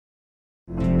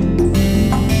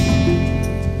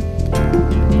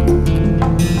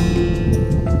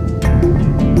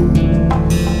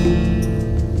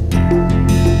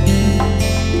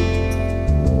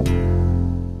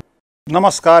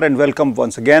Namaskar and welcome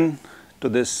once again to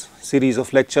this series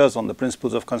of lectures on the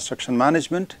principles of construction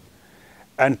management.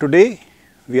 And today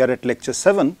we are at lecture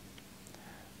 7,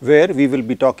 where we will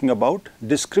be talking about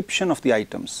description of the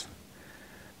items.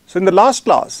 So, in the last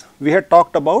class we had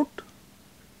talked about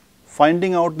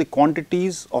finding out the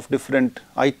quantities of different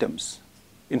items.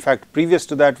 In fact, previous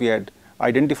to that we had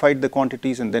identified the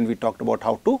quantities and then we talked about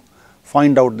how to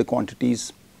find out the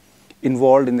quantities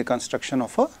involved in the construction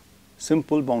of a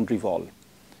simple boundary wall.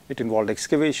 It involved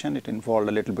excavation, it involved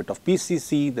a little bit of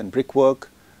PCC, then brickwork,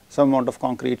 some amount of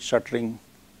concrete shuttering,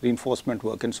 reinforcement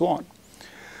work and so on.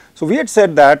 So, we had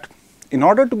said that in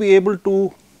order to be able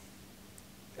to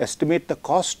estimate the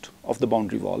cost of the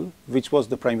boundary wall, which was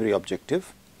the primary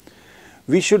objective,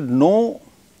 we should know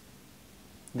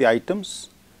the items,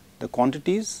 the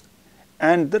quantities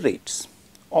and the rates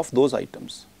of those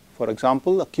items. For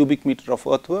example, a cubic meter of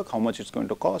earthwork, how much it is going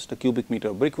to cost, a cubic meter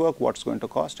of brickwork, what is going to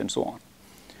cost and so on.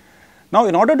 Now,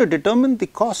 in order to determine the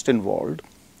cost involved,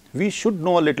 we should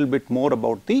know a little bit more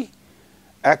about the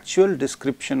actual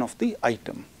description of the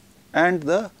item and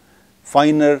the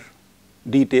finer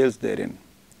details therein.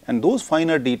 And those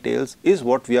finer details is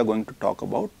what we are going to talk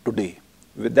about today.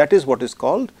 That is what is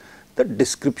called the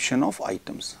description of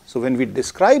items. So, when we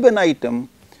describe an item,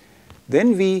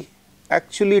 then we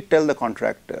actually tell the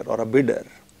contractor or a bidder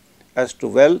as to,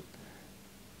 well,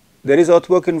 there is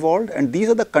earthwork involved and these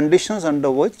are the conditions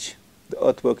under which the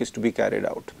earthwork is to be carried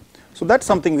out. So, that is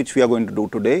something which we are going to do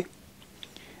today.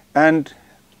 And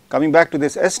coming back to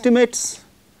this estimates,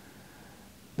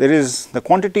 there is the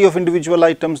quantity of individual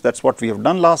items, that is what we have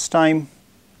done last time.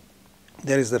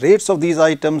 There is the rates of these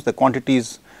items, the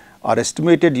quantities are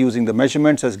estimated using the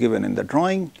measurements as given in the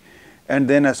drawing. And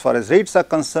then as far as rates are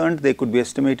concerned, they could be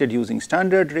estimated using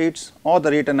standard rates or the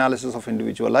rate analysis of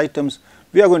individual items.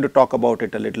 We are going to talk about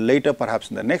it a little later, perhaps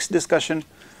in the next discussion,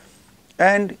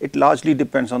 and it largely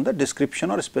depends on the description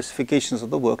or specifications of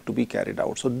the work to be carried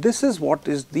out. So, this is what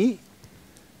is the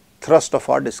thrust of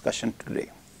our discussion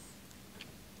today.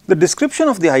 The description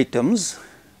of the items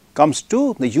comes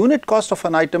to the unit cost of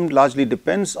an item largely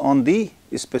depends on the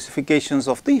specifications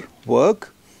of the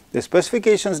work. The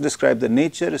specifications describe the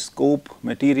nature, scope,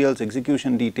 materials,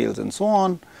 execution details and so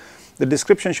on. The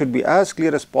description should be as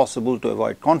clear as possible to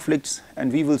avoid conflicts,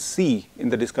 and we will see in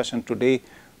the discussion today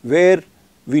where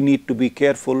we need to be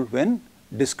careful when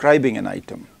describing an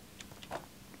item.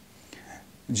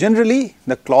 Generally,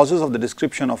 the clauses of the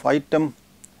description of item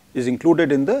is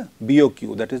included in the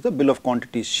BOQ, that is the bill of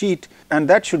quantities sheet, and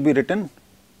that should be written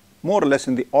more or less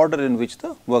in the order in which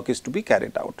the work is to be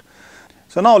carried out.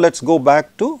 So, now let us go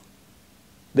back to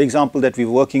the example that we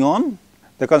were working on.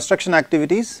 The construction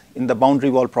activities in the boundary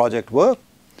wall project were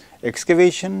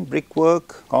excavation,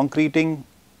 brickwork, concreting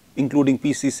including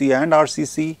PCC and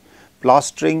RCC,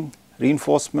 plastering,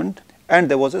 reinforcement, and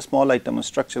there was a small item of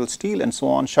structural steel and so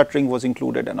on, shuttering was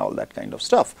included and all that kind of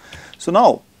stuff. So,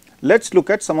 now let us look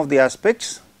at some of the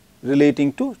aspects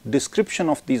relating to description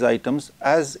of these items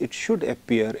as it should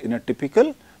appear in a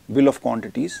typical bill of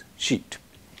quantities sheet.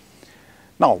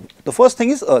 Now, the first thing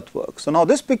is earthwork. So, now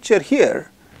this picture here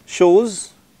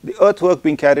shows the earthwork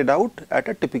being carried out at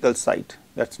a typical site.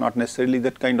 That is not necessarily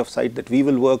that kind of site that we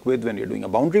will work with when you are doing a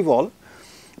boundary wall,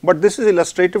 but this is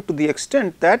illustrative to the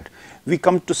extent that we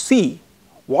come to see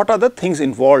what are the things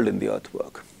involved in the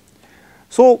earthwork.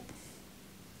 So,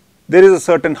 there is a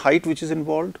certain height which is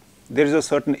involved, there is a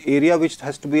certain area which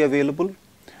has to be available,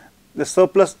 the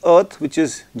surplus earth which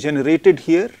is generated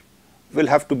here will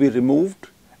have to be removed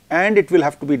and it will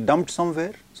have to be dumped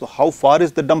somewhere. So, how far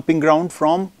is the dumping ground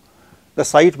from the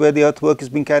site where the earthwork is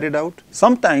being carried out?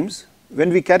 Sometimes when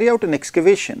we carry out an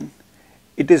excavation,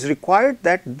 it is required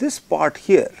that this part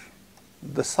here,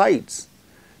 the sides,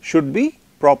 should be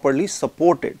properly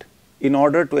supported in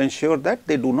order to ensure that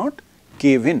they do not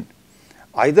cave in.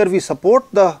 Either we support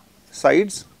the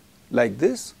sides like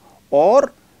this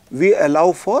or we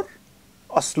allow for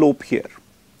a slope here.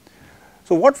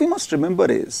 So, what we must remember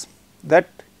is that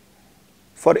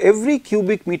for every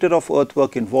cubic meter of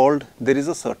earthwork involved, there is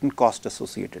a certain cost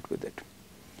associated with it.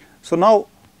 So, now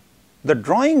the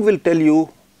drawing will tell you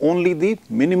only the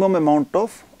minimum amount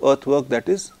of earthwork that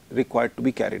is required to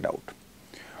be carried out.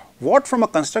 What from a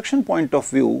construction point of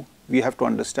view we have to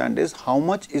understand is how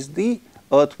much is the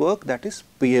earthwork that is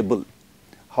payable,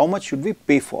 how much should we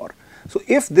pay for. So,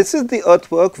 if this is the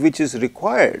earthwork which is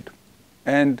required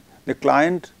and the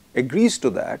client agrees to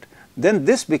that, then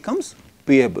this becomes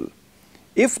payable.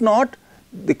 If not,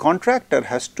 the contractor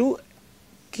has to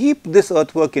keep this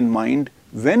earthwork in mind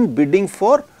when bidding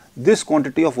for this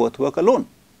quantity of earthwork alone.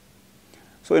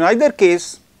 So, in either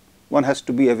case, one has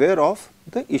to be aware of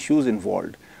the issues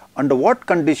involved. under what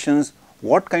conditions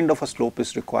what kind of a slope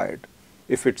is required,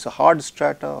 if it is a hard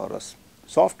strata or a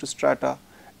soft strata,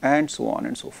 and so on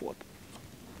and so forth.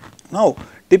 Now,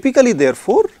 typically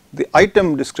therefore, the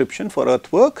item description for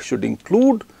earthwork should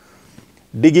include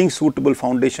digging suitable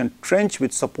foundation trench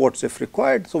with supports if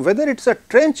required. So, whether it is a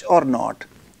trench or not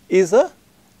is a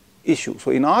issue.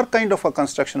 So, in our kind of a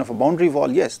construction of a boundary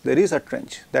wall, yes, there is a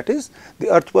trench, that is the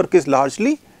earthwork is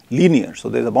largely linear. So,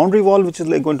 there is a boundary wall which is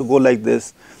like going to go like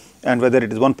this, and whether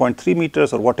it is 1.3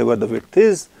 meters or whatever the width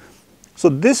is. So,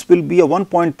 this will be a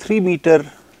 1.3 meter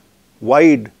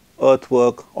wide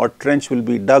earthwork or trench will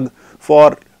be dug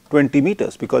for 20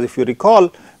 meters, because if you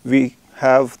recall, we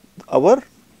have our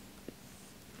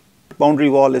boundary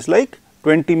wall is like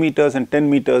 20 meters and 10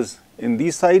 meters in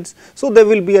these sides. So, there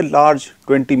will be a large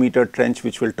 20 meter trench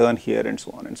which will turn here and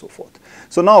so on and so forth.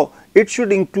 So, now it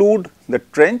should include the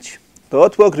trench. The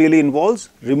earthwork really involves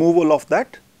removal of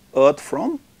that earth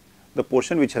from the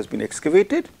portion which has been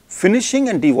excavated, finishing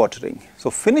and dewatering. So,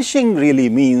 finishing really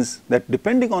means that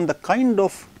depending on the kind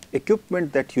of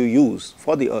equipment that you use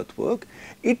for the earthwork,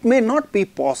 it may not be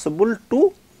possible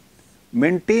to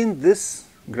maintain this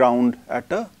ground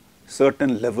at a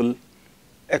certain level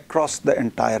across the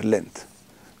entire length.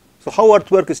 So, how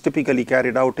earthwork is typically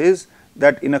carried out is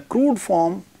that in a crude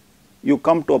form you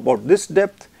come to about this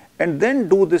depth and then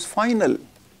do this final,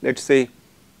 let us say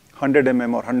 100 mm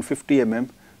or 150 mm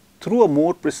through a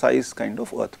more precise kind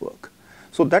of earthwork.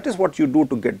 So, that is what you do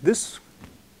to get this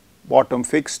bottom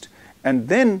fixed, and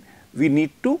then we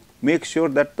need to make sure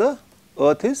that the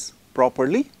earth is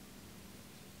properly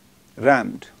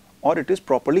rammed or it is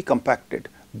properly compacted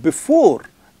before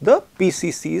the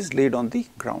PCC is laid on the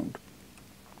ground.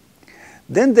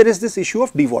 Then there is this issue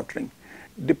of dewatering.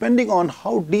 Depending on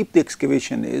how deep the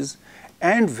excavation is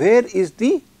and where is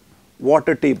the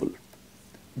water table,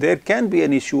 there can be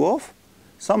an issue of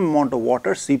some amount of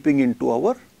water seeping into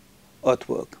our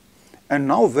earthwork. And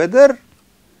now whether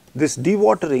this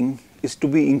dewatering is to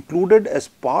be included as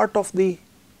part of the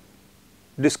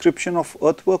description of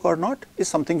earthwork or not is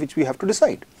something which we have to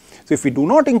decide. So, if we do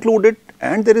not include it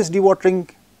and there is dewatering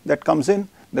that comes in,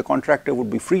 the contractor would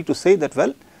be free to say that,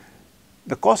 well,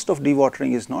 the cost of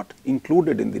dewatering is not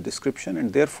included in the description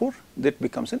and therefore, that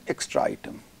becomes an extra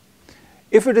item.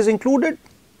 If it is included,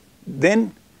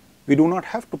 then we do not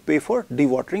have to pay for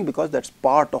dewatering because that is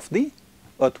part of the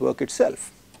earthwork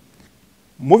itself.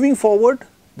 Moving forward,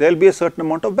 there will be a certain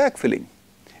amount of backfilling.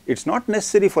 It is not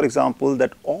necessary, for example,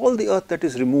 that all the earth that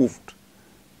is removed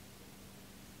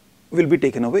will be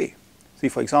taken away. See,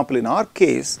 for example, in our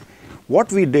case,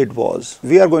 what we did was,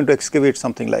 we are going to excavate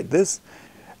something like this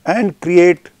and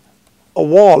create a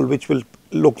wall which will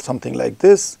look something like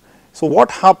this. So,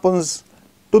 what happens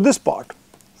to this part?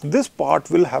 This part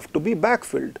will have to be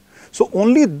backfilled. So,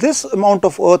 only this amount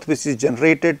of earth which is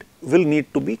generated will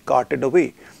need to be carted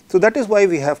away. So, that is why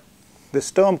we have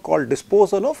this term called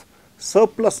disposal of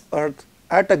surplus earth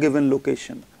at a given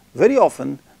location. Very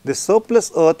often, this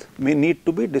surplus earth may need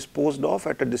to be disposed of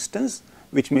at a distance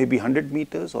which may be 100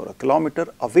 meters or a kilometer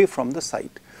away from the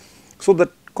site. So, the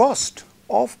cost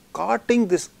of carting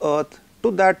this earth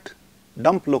to that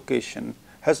dump location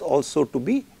has also to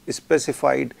be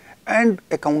specified and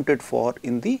accounted for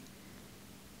in the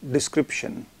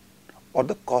description or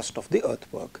the cost of the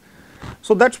earthwork.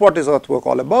 So, that is what is earthwork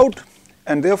all about,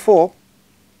 and therefore,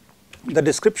 the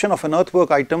description of an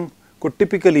earthwork item could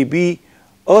typically be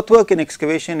earthwork in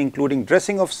excavation including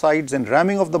dressing of sides and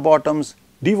ramming of the bottoms,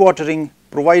 dewatering,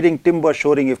 providing timber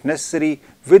shoring if necessary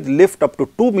with lift up to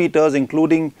 2 meters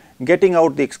including getting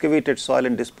out the excavated soil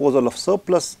and disposal of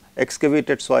surplus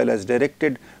excavated soil as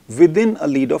directed within a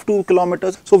lead of 2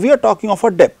 kilometers. So, we are talking of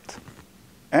a depth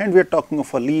and we are talking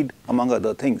of a lead among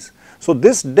other things. So,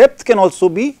 this depth can also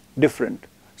be different.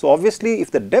 So, obviously,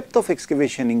 if the depth of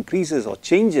excavation increases or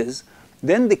changes,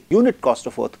 then the unit cost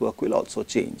of earthwork will also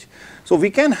change. So,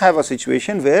 we can have a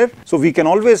situation where, so we can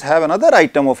always have another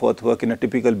item of earthwork in a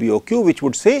typical BOQ which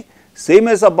would say same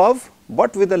as above,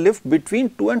 but with a lift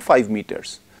between 2 and 5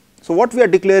 meters. So, what we are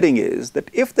declaring is that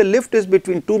if the lift is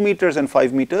between 2 meters and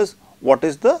 5 meters, what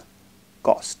is the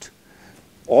cost?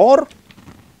 Or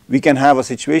we can have a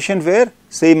situation where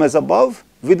same as above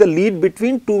with a lead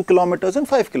between 2 kilometers and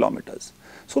 5 kilometers.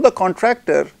 So, the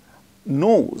contractor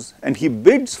knows and he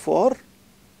bids for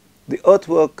the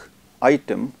earthwork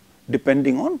item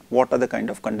depending on what are the kind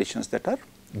of conditions that are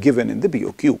given in the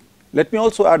BOQ. Let me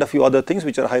also add a few other things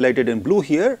which are highlighted in blue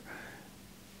here.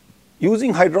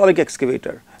 Using hydraulic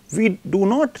excavator, we do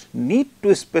not need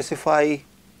to specify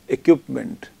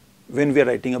equipment when we are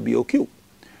writing a BOQ,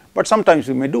 but sometimes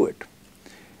we may do it.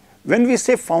 When we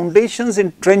say foundations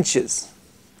in trenches,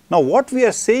 Now, what we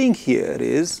are saying here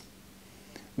is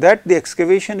that the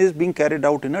excavation is being carried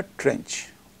out in a trench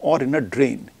or in a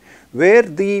drain, where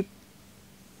the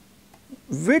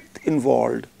width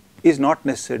involved is not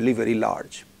necessarily very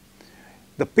large.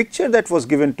 The picture that was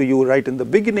given to you right in the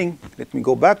beginning, let me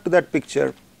go back to that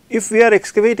picture. If we are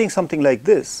excavating something like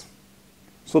this,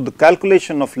 so the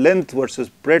calculation of length versus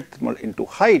breadth into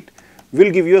height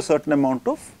will give you a certain amount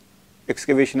of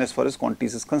excavation as far as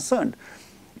quantities is concerned.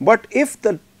 But if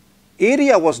the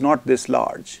area was not this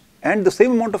large and the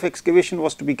same amount of excavation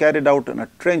was to be carried out in a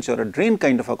trench or a drain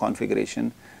kind of a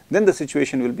configuration, then the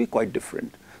situation will be quite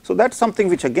different. So, that is something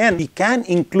which again we can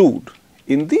include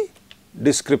in the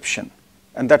description,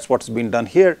 and that is what has been done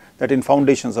here, that in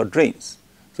foundations or drains.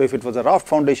 So, if it was a raft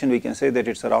foundation, we can say that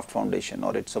it is a raft foundation,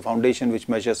 or it is a foundation which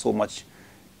measures so much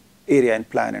area and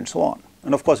plan and so on.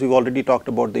 And of course, we have already talked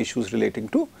about the issues relating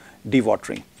to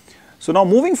dewatering. So, now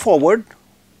moving forward,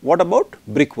 what about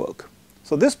brickwork?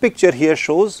 So, this picture here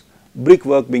shows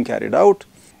brickwork being carried out.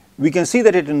 We can see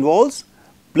that it involves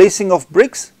placing of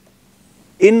bricks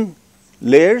in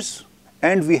layers,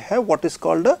 and we have what is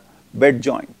called a bed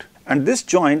joint, and this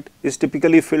joint is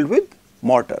typically filled with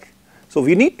mortar. So,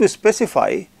 we need to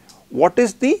specify what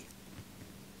is the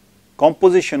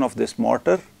composition of this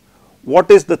mortar,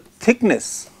 what is the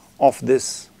thickness of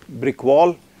this brick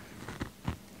wall,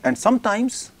 and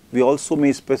sometimes we also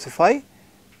may specify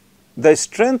the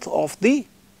strength of the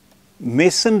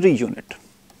masonry unit,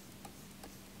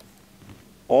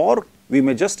 or we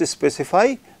may just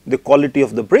specify the quality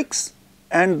of the bricks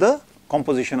and the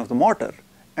composition of the mortar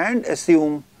and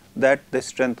assume that the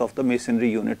strength of the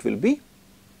masonry unit will be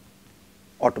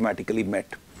automatically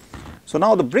met. So,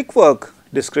 now the brickwork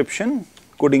description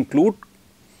could include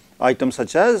items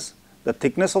such as the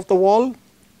thickness of the wall,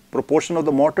 proportion of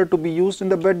the mortar to be used in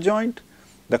the bed joint,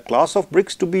 the class of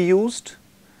bricks to be used,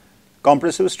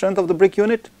 compressive strength of the brick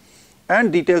unit,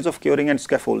 and details of curing and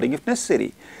scaffolding if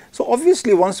necessary. So,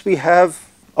 obviously, once we have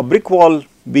a brick wall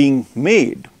being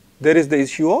made, there is the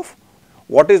issue of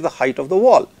what is the height of the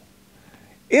wall.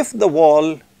 If the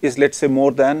wall is, let us say,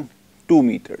 more than 2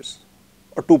 meters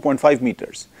or 2.5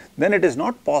 meters, then it is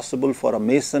not possible for a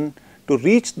mason to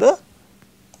reach the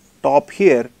top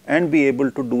here and be able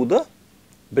to do the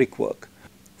brickwork.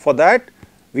 For that,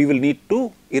 we will need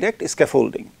to erect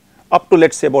scaffolding. Up to,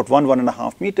 let us say, about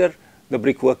 1.5 meter, the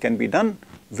brickwork can be done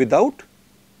without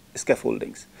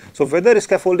scaffoldings. So, whether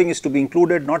scaffolding is to be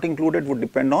included, not included, would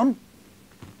depend on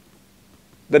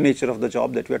the nature of the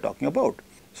job that we are talking about.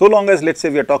 So long as, let us say,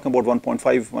 we are talking about 1.5,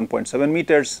 1.7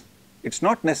 meters, it is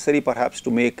not necessary perhaps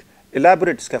to make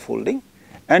elaborate scaffolding,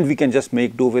 and we can just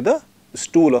make do with a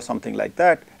stool or something like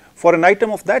that. For an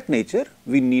item of that nature,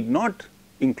 we need not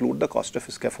include the cost of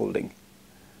scaffolding,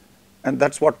 and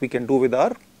that is what we can do with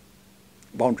our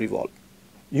boundary wall.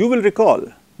 You will recall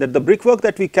that the brickwork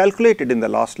that we calculated in the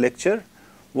last lecture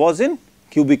was in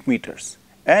cubic meters,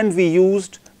 and we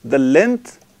used the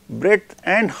length, breadth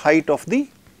and height of the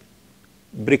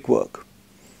brickwork.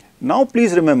 Now,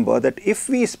 please remember that if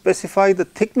we specify the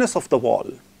thickness of the wall,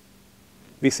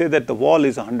 we say that the wall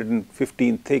is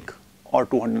 115 thick or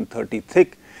 230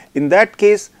 thick. In that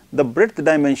case, the breadth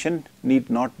dimension need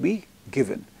not be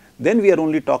given. Then we are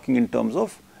only talking in terms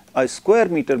of a square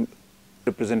meter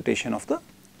representation of the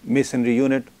masonry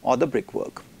unit or the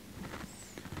brickwork.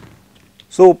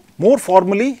 So, more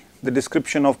formally, the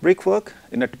description of brickwork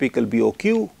in a typical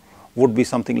BOQ would be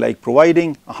something like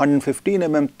providing 115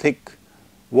 mm thick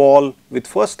wall with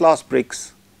first class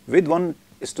bricks with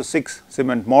 1:6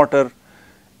 cement mortar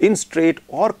in straight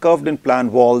or curved in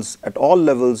plan walls at all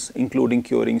levels, including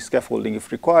curing, scaffolding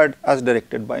if required, as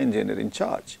directed by engineer in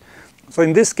charge. So,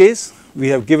 in this case, we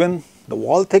have given the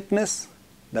wall thickness,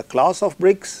 the class of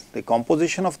bricks, the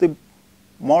composition of the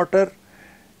mortar,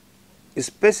 is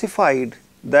specified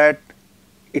that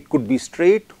it could be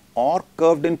straight or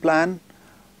curved in plan,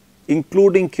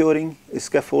 including curing,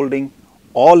 scaffolding,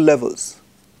 all levels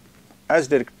as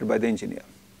directed by the engineer.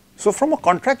 So, from a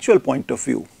contractual point of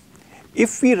view,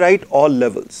 if we write all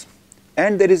levels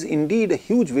and there is indeed a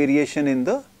huge variation in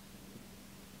the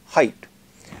height,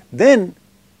 then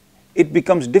it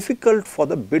becomes difficult for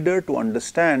the bidder to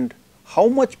understand how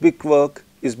much brickwork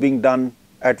is being done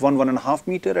at 1.5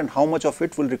 meter and how much of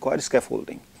it will require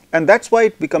scaffolding. And that is why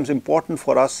it becomes important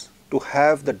for us to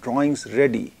have the drawings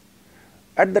ready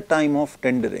at the time of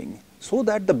tendering, so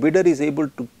that the bidder is able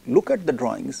to look at the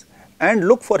drawings and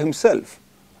look for himself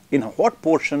in what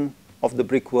portion of the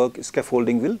brickwork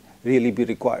scaffolding will really be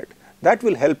required. That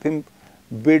will help him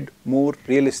bid more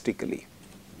realistically.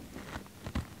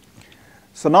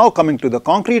 So, now coming to the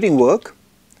concreting work,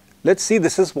 let us see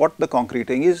this is what the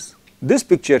concreting is. This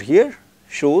picture here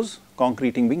shows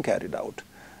concreting being carried out,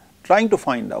 trying to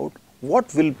find out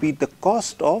what will be the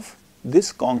cost of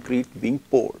this concrete being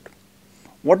poured.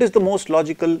 What is the most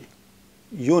logical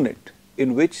unit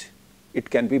in which it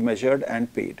can be measured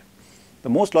and paid? The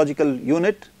most logical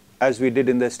unit, as we did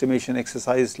in the estimation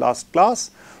exercise last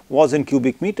class, was in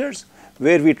cubic meters,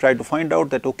 where we try to find out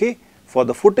that, okay, for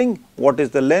the footing, what is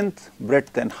the length,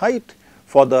 breadth and height,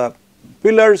 for the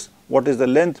pillars, what is the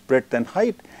length, breadth and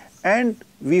height, and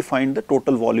we find the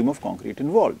total volume of concrete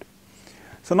involved.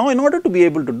 So now in order to be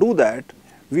able to do that,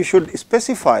 we should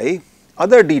specify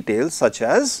other details such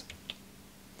as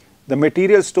the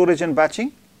material storage and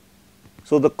batching.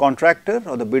 So the contractor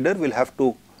or the bidder will have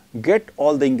to get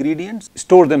all the ingredients,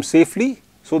 store them safely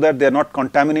so that they are not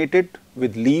contaminated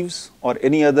with leaves or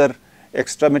any other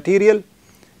extra material,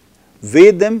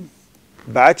 weigh them,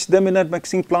 batch them in a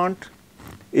mixing plant.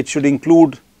 It should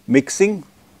include mixing,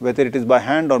 whether it is by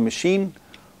hand or machine,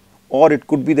 or it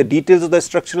could be the details of the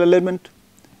structural element.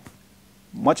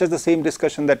 Much as the same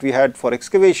discussion that we had for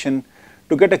excavation,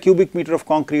 to get a cubic meter of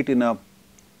concrete in a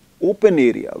open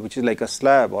area, which is like a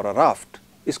slab or a raft,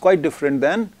 is quite different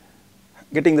than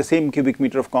getting the same cubic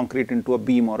meter of concrete into a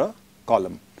beam or a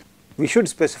column. We should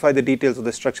specify the details of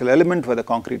the structural element where the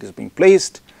concrete is being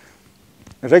placed,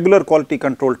 regular quality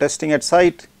control testing at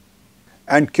site,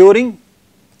 and curing,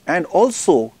 and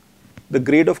also the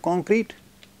grade of concrete,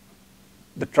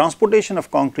 the transportation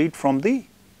of concrete from the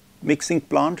mixing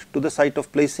plant to the site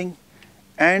of placing,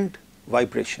 and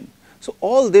vibration. So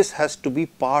all this has to be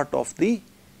part of the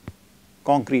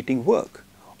concreting work.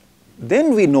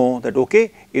 Then we know that,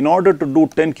 okay, in order to do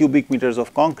 10 cubic meters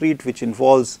of concrete, which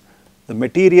involves the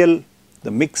material,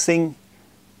 the mixing,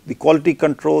 the quality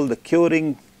control, the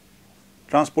curing,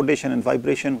 transportation and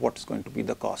vibration, what is going to be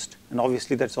the cost? And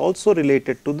obviously that is also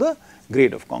related to the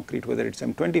grade of concrete, whether it is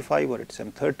M25 or it is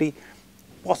M30.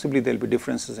 Possibly there will be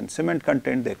differences in cement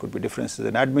content, there could be differences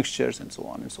in admixtures and so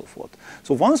on and so forth.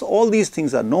 So once all these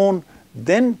things are known,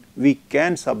 then we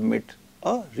can submit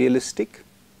a realistic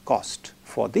cost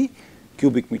for the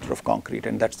cubic meter of concrete,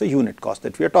 and that is the unit cost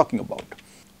that we are talking about.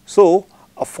 So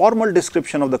a formal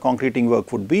description of the concreting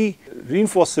work would be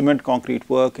reinforced cement concrete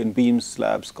work in beams,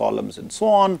 slabs, columns and so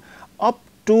on, up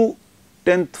to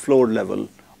 10th floor level,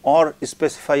 or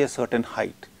specify a certain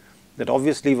height. That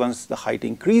obviously once the height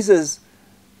increases,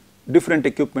 different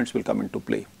equipments will come into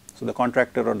play. So the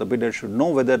contractor or the bidder should know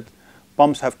whether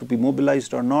pumps have to be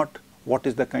mobilized or not, what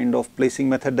is the kind of placing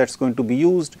method that is going to be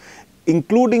used,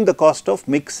 including the cost of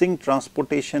mixing,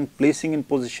 transportation, placing in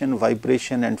position,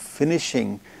 vibration and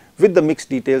finishing with the mixed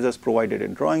details as provided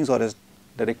in drawings or as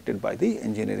directed by the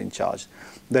engineer in charge.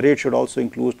 The rate should also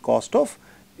include cost of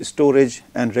storage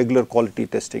and regular quality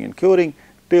testing and curing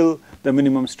till the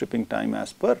minimum stripping time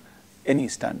as per any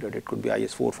standard. It could be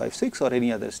IS 456 or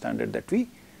any other standard that we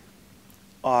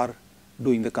are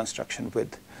doing the construction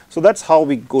with. So that is how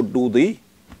we go do the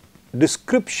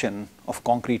description of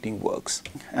concreting works.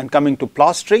 And coming to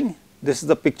plastering, this is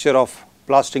the picture of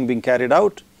plastering being carried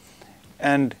out,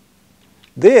 and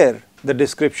there the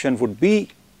description would be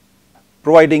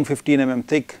providing 15 mm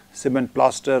thick cement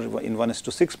plaster in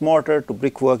 1:6 mortar to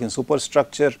brickwork in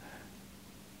superstructure,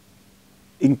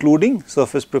 including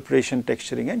surface preparation,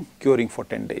 texturing and curing for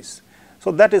 10 days.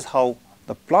 So that is how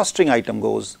the plastering item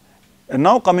goes. And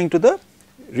now coming to the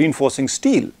reinforcing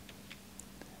steel.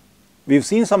 We have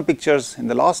seen some pictures in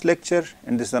the last lecture,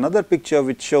 and this is another picture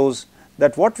which shows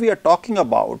that what we are talking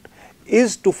about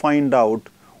is to find out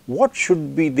what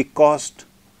should be the cost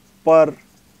per,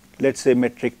 let us say,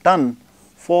 metric ton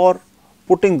for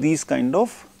putting these kind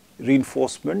of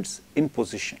reinforcements in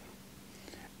position.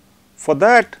 For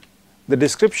that, the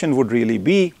description would really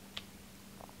be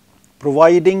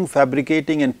providing,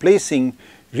 fabricating and placing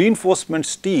reinforcement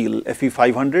steel Fe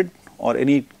 500 or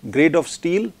any grade of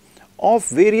steel of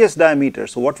various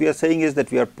diameters. So what we are saying is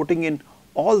that we are putting in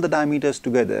all the diameters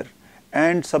together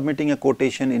and submitting a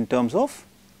quotation in terms of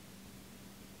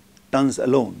tons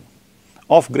alone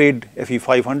of grade Fe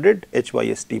 500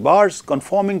 HYST bars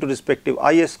conforming to respective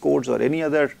IS codes or any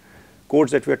other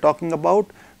codes that we are talking about,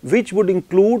 which would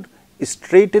include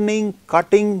straightening,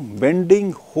 cutting,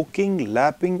 bending, hooking,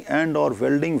 lapping and or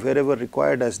welding wherever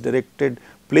required as directed,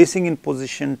 placing in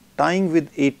position, tying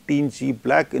with 18G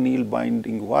black anneal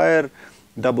binding wire,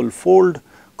 double fold,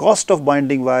 cost of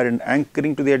binding wire and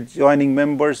anchoring to the adjoining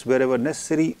members wherever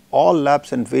necessary, all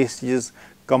laps and wastages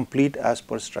complete as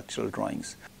per structural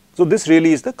drawings. So this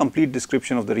really is the complete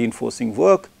description of the reinforcing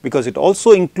work, because it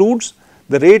also includes,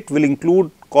 the rate will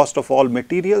include cost of all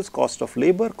materials, cost of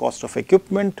labor, cost of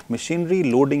equipment, machinery,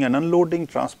 loading and unloading,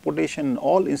 transportation,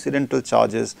 all incidental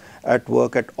charges at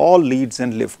work at all leads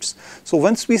and lifts. So,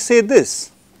 once we say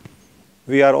this,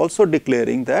 we are also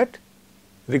declaring that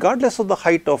regardless of the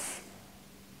height of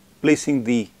placing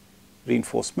the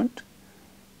reinforcement,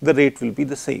 the rate will be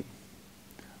the same.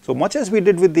 So, much as we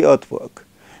did with the earthwork,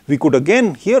 we could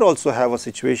again here also have a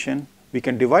situation, we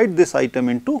can divide this item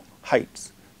into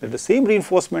heights. That the same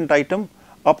reinforcement item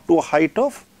up to a height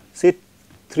of say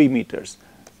 3 meters,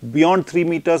 beyond 3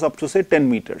 meters up to say 10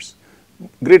 meters,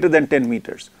 greater than 10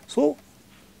 meters. So,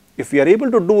 if we are able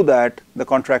to do that, the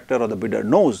contractor or the bidder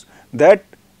knows that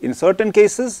in certain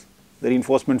cases the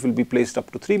reinforcement will be placed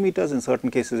up to 3 meters, in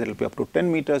certain cases it will be up to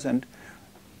 10 meters and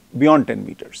beyond 10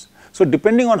 meters. So,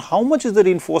 depending on how much is the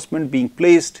reinforcement being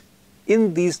placed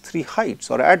in these 3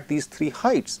 heights or at these 3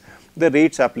 heights, the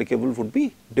rates applicable would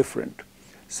be different.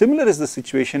 Similar is the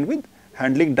situation with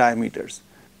handling diameters.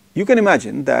 You can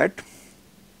imagine that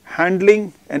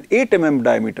handling an 8 mm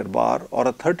diameter bar or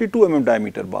a 32 mm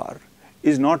diameter bar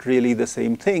is not really the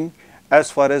same thing as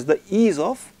far as the ease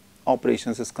of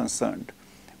operations is concerned.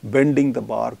 Bending the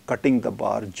bar, cutting the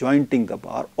bar, jointing the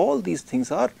bar, all these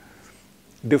things are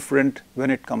different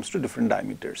when it comes to different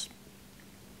diameters.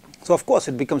 So, of course,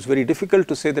 it becomes very difficult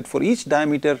to say that for each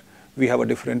diameter we have a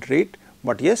different rate,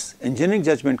 but yes, engineering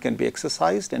judgment can be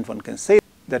exercised and one can say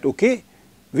that okay,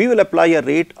 we will apply a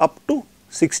rate up to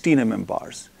 16 mm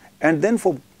bars, and then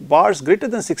for bars greater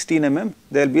than 16 mm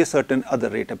there will be a certain other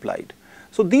rate applied.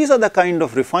 So, these are the kind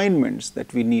of refinements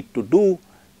that we need to do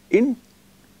in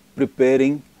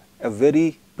preparing a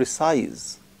very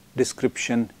precise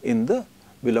description in the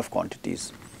bill of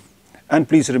quantities. And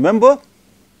please remember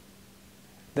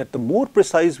that the more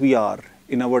precise we are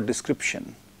in our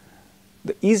description,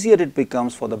 the easier it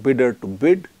becomes for the bidder to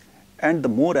bid and the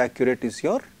more accurate is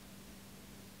your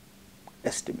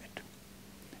estimate.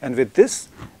 And with this,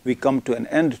 we come to an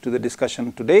end to the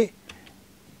discussion today.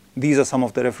 These are some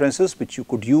of the references which you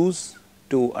could use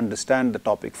to understand the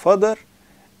topic further,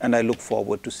 and I look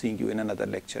forward to seeing you in another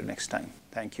lecture next time.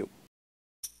 Thank you.